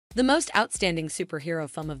The most outstanding superhero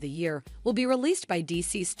film of the year will be released by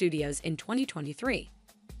DC Studios in 2023.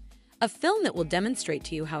 A film that will demonstrate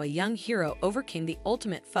to you how a young hero overcame the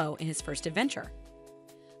ultimate foe in his first adventure.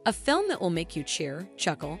 A film that will make you cheer,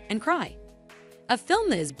 chuckle, and cry. A film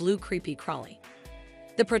that is blue creepy crawly.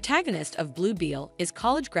 The protagonist of Blue Beetle is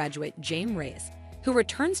college graduate James Reyes, who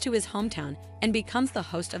returns to his hometown and becomes the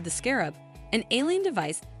host of the Scarab, an alien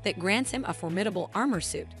device that grants him a formidable armor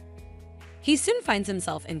suit. He soon finds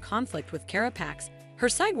himself in conflict with Carapax, her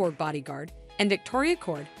cyborg bodyguard, and Victoria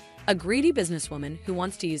Cord, a greedy businesswoman who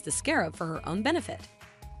wants to use the Scarab for her own benefit.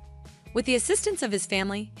 With the assistance of his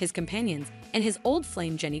family, his companions, and his old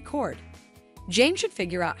flame Jenny Cord, James should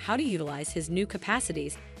figure out how to utilize his new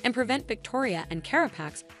capacities and prevent Victoria and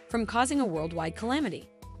Carapax from causing a worldwide calamity.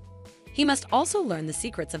 He must also learn the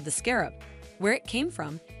secrets of the Scarab, where it came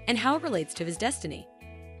from, and how it relates to his destiny.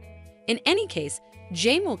 In any case,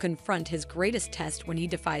 James will confront his greatest test when he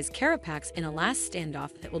defies Carapax in a last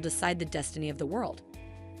standoff that will decide the destiny of the world.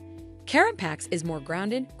 Carapax is more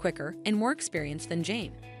grounded, quicker, and more experienced than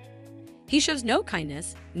James. He shows no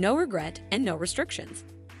kindness, no regret, and no restrictions.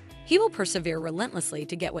 He will persevere relentlessly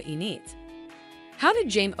to get what he needs. How did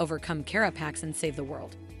James overcome Carapax and save the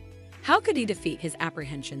world? How could he defeat his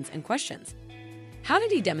apprehensions and questions? How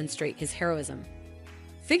did he demonstrate his heroism?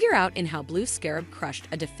 Figure out in how Blue Scarab crushed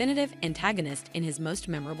a definitive antagonist in his most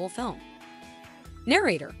memorable film.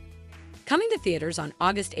 Narrator. Coming to theaters on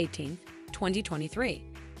August 18, 2023.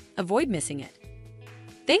 Avoid missing it.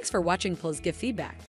 Thanks for watching. Please give feedback.